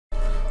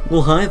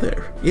Well, hi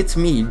there. It's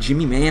me,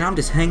 Jimmy Man. I'm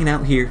just hanging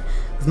out here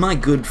with my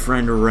good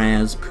friend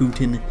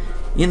Putin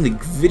in the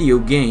video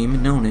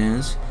game known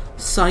as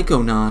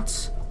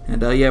Psychonauts.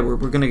 And yeah, we're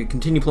gonna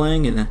continue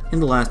playing. In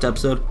the last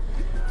episode,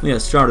 we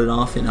started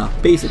off in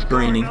basic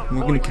braining, and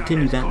we're gonna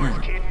continue that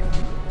now.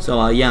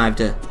 So yeah, I have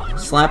to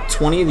slap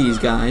 20 of these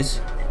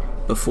guys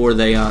before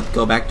they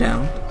go back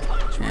down,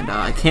 and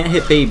I can't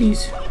hit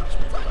babies.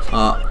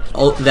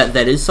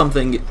 That is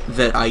something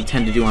that I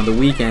tend to do on the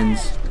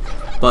weekends.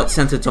 But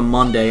since it's a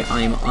Monday, I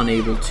am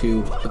unable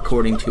to,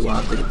 according to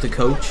the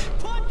coach.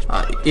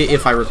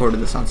 If I recorded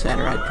this on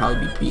Saturday, I'd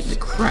probably be beating the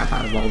crap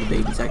out of all the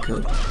babies I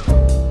could.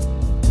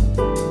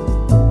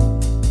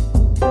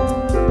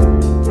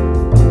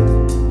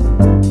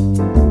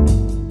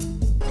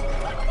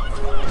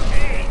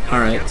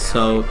 Alright,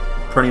 so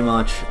pretty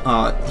much,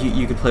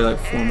 you could play like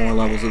 4 more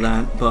levels of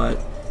that, but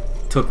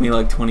it took me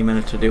like 20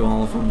 minutes to do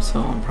all of them,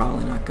 so I'm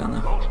probably not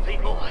gonna. Most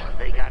people,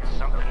 they got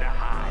something to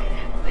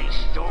hide. They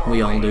store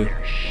We all do.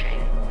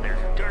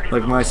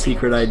 Like my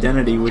secret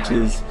identity, which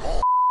is...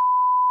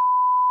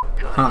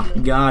 Ha,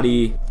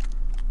 Gotti.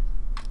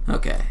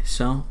 Okay,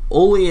 so,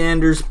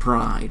 Oleander's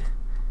Pride.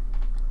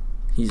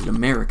 He's an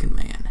American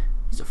man.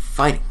 He's a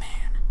fighting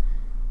man.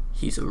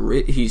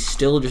 He's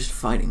still just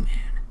fighting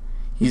man.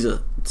 He's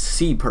a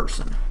sea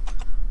person.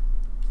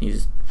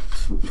 He's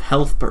a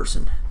health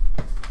person.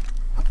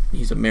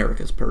 He's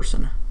America's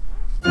person.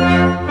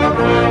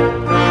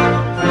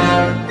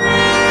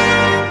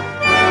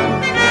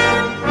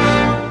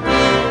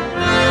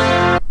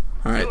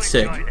 Alright,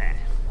 sick.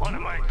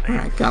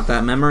 Alright, got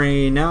that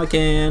memory. Now I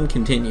can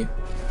continue.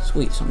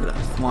 Sweet, so I'm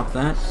gonna swap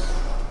that.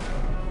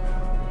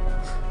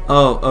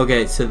 Oh,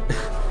 okay, so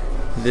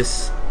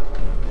this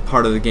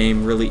part of the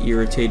game really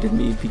irritated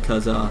me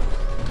because I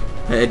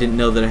didn't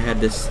know that I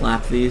had to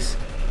slap these.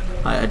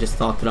 I just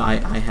thought that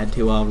I had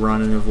to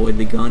run and avoid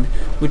the gun,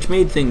 which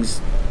made things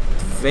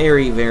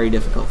very, very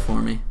difficult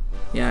for me.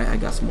 Yeah, I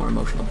got some more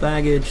emotional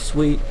baggage,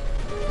 sweet.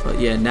 But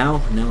yeah,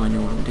 now I know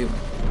what I'm doing.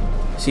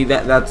 See,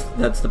 that's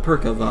the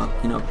perk of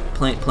you know,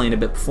 playing a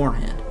bit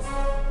beforehand.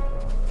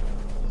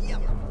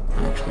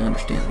 I actually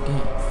understand the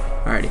game.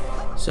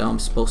 Alrighty, so I'm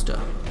supposed to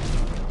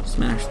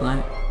smash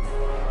that.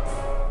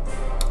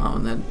 Oh,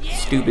 and that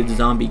stupid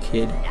zombie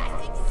kid.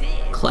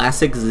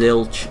 Classic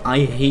Zilch. I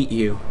hate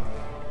you.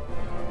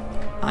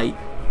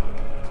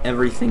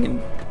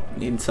 Everything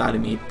inside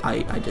of me,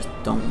 I just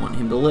don't want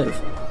him to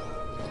live.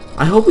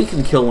 I hope we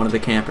can kill one of the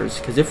campers,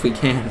 because if we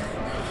can,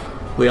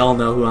 we all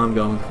know who I'm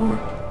going for.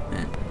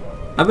 Man,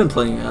 I've been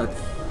playing,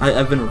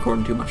 I've been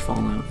recording too much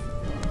Fallout.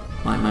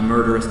 My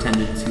murderous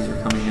tendencies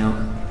are coming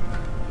out.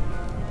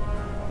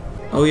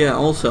 Oh yeah,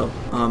 also,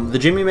 the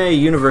Jimmy May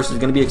universe is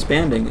going to be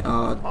expanding.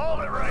 Hold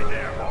it right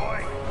there,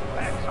 boy.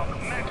 That's a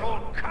mental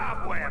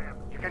cobweb.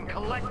 You can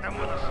collect them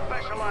with a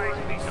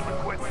specialized piece of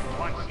equipment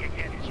once you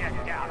get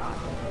checked out.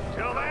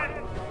 Till then,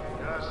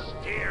 just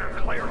steer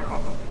clear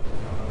of them.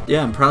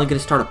 Yeah, I'm probably going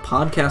to start a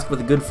podcast with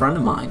a good friend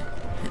of mine.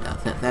 And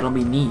that'll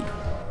be neat.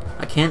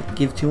 I can't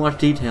give too much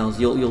details.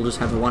 You'll just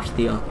have to watch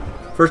the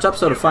first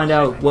episode to find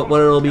out what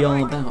it'll be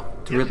all about.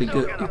 It's really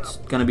good. It's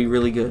going to be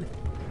really good.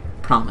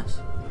 Promise.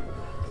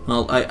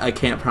 Well, I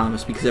can't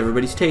promise because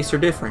everybody's tastes are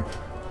different.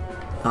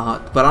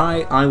 But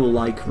I will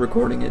like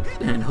recording it,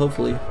 and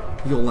hopefully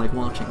you'll like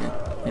watching it.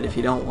 And if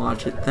you don't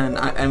watch it, then,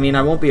 I mean,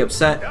 I won't be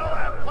upset.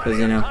 Because,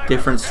 you know,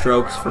 different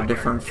strokes for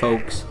different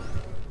folks.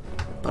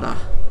 But,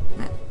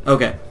 man.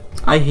 Okay.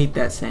 I hate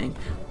that saying.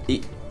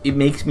 It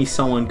makes me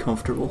so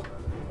uncomfortable.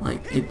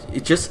 Like,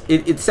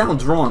 it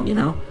sounds wrong, you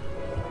know?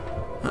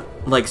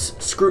 Like,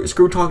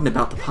 screw talking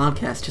about the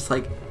podcast. Just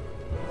like,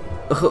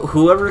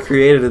 whoever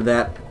created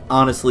that,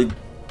 honestly,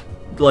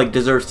 like,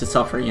 deserves to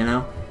suffer, you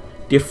know?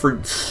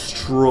 Different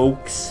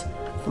strokes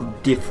for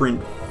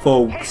different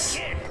folks.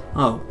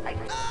 Oh,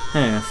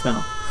 hey, I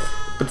fell.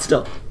 But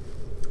still,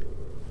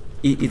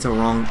 it's a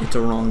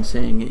wrong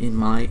saying in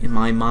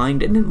my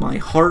mind and in my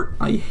heart.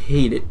 I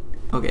hate it.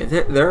 Okay,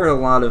 there are a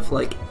lot of,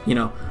 like, you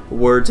know,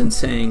 words and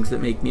sayings that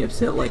make me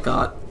upset, like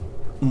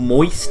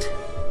moist.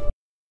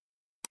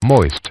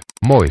 Moist,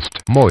 moist,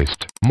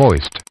 moist,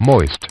 moist,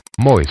 moist,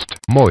 moist,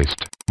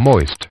 moist,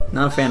 moist.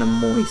 Not a fan of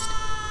moist.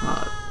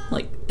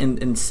 Like,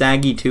 and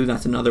saggy too,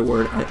 that's another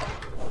word.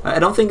 I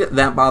don't think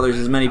that bothers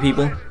as many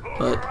people,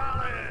 but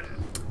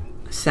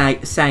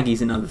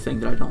saggy's another thing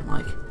that I don't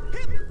like.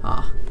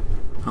 I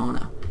don't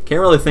know.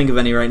 Can't really think of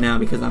any right now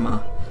because I'm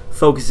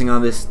focusing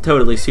on this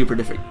totally super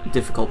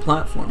difficult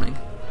platforming.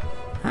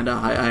 And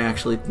I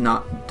actually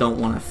don't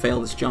want to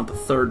fail this jump a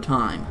 3rd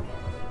time.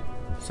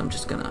 So I'm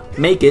just gonna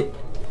make it.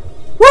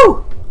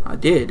 Woo! I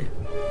did.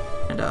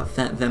 And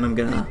then I'm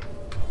gonna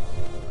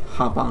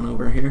hop on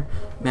over here.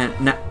 Man,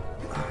 now...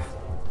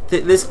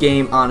 this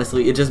game,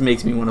 honestly, it just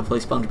makes me want to play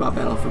SpongeBob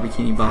Battle for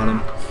Bikini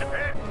Bottom.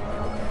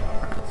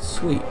 Alright,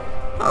 sweet.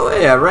 Oh,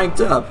 hey, I ranked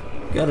up.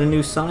 Got a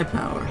new psi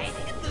power.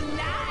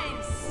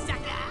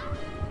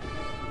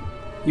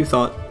 You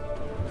thought.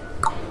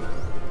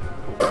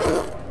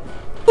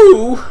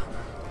 Ooh!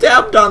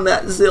 Dabbed on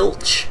that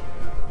zilch.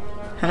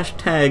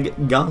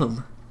 Hashtag got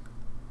him.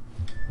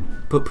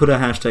 put a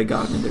hashtag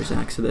God in there,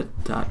 Zach, so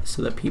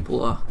that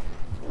people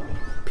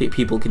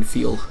people can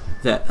feel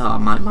that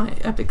my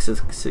epic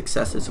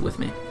success is with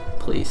me,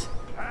 please.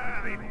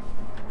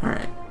 All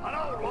right. An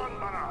old one,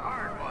 but a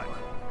hard one.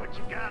 What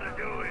you gotta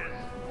do is.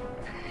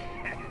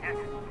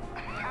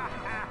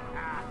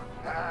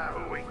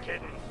 Who we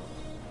kidding?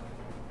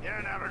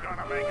 You're never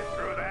gonna make it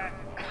through that.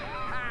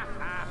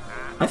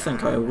 I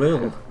think I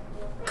will,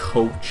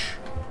 Coach.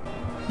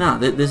 Nah,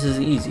 this is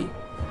easy.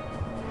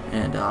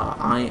 And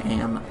I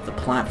am the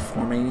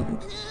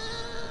platforming.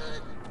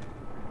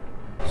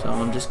 So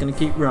I'm just gonna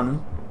keep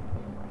running.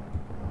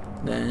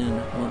 Then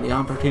when the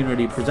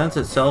opportunity presents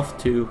itself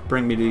to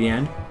bring me to the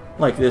end,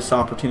 like this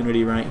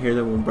opportunity right here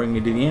that will bring me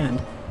to the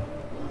end,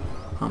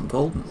 I'm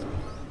golden.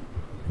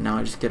 And now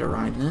I just get to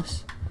ride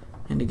this,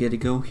 and to get to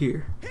go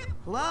here.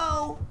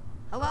 Hello?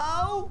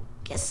 Hello?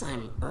 Guess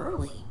I'm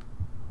early.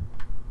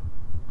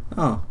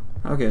 Oh,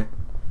 okay.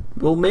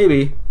 Well,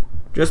 maybe,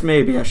 just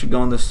maybe, I should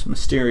go in this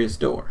mysterious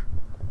door.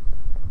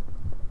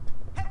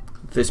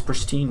 This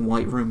pristine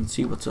white room and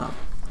see what's up.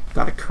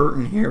 Got a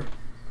curtain here.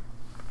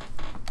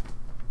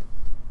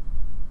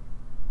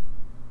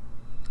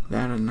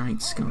 That a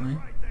night sky.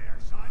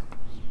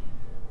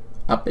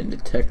 Up and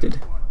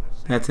detected.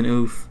 That's an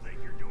oof. I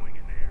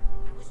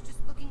was just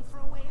looking for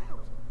a way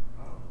out.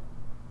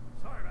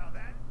 Sorry about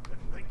that.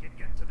 Didn't think you'd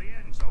get to the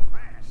end so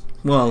fast.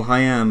 Well, I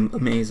am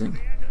amazing.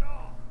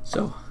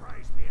 So,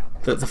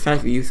 the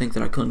fact that you think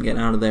that I couldn't get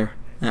out of there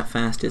that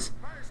fast is,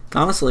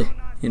 honestly,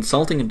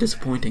 insulting and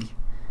disappointing.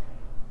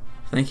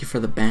 Thank you for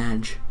the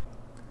badge.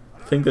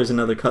 I think there's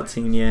another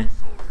cutscene, yeah.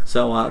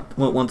 So,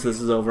 once this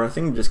is over, I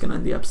think I'm just gonna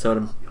end the episode.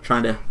 I'm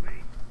trying to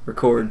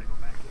record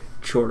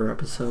shorter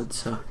episodes,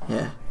 so,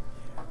 yeah.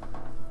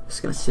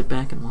 Just gonna sit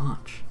back and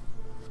watch.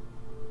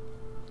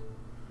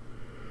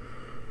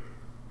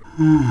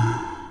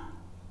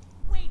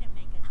 Way to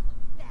make us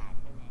look bad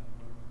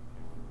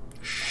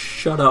today.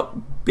 Shut up,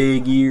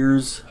 big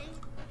ears.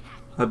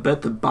 I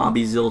bet that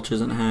Bobby Zilch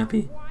isn't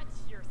happy. Watch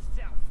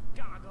yourself,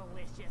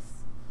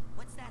 Gogglelicious.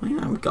 What's that? I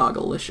am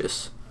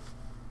Gogglelicious.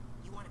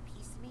 You want a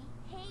piece of me?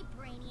 Hey,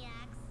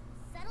 Brainiacs,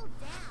 settle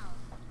down.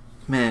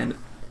 Man,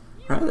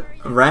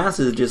 Raz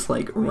is just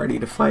like ready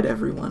to fight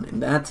everyone,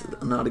 and that's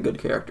not a good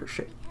character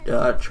trait.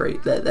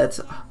 That's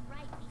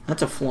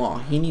a flaw.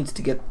 He needs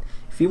to get,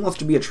 if he wants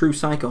to be a true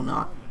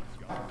Psychonaut,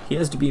 he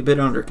has to be a bit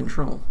under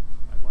control.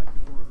 I'd like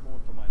you to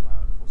report to my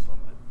lab for some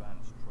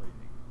advanced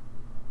training.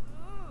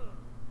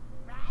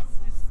 Raz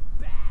the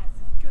Spaz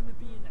is gonna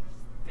be in a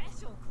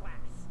special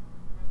class.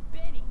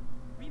 Benny,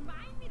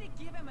 remind me to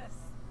give him a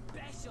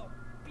special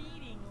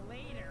beating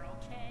later,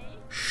 okay?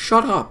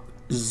 Shut up,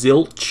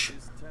 Zilch,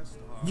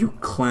 you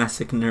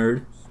classic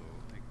nerd.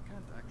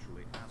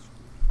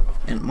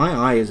 And my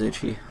eye is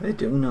itchy. I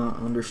do not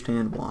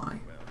understand why.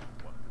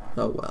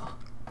 Oh well.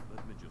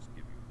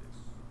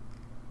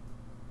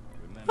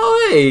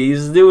 Oh hey,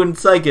 he's doing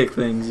psychic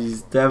things.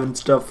 He's having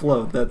stuff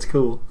float. That's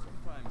cool.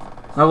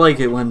 I like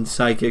it when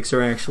psychics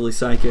are actually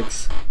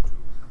psychics.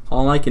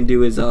 All I can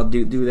do is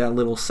do that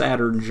little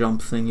Saturn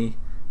jump thingy.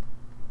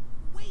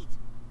 Wait,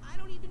 I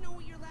don't even know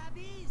what your lab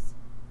is.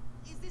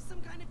 Is this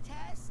some kind of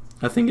test?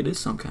 I think it is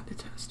some kind of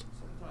test.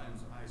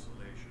 Sometimes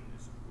isolation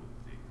is a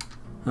good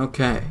thing.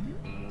 Okay.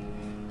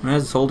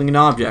 Raz is holding an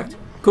object.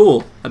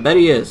 Cool. I bet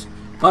he is.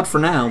 But for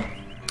now,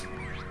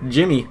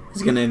 Jimmy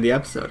is going to end the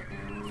episode.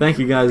 Thank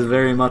you guys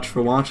very much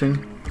for watching.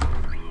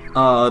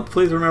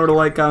 Please remember to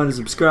like, comment, and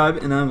subscribe,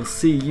 and I will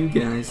see you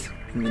guys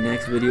in the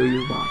next video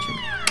you're watching.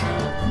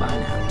 Bye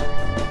now.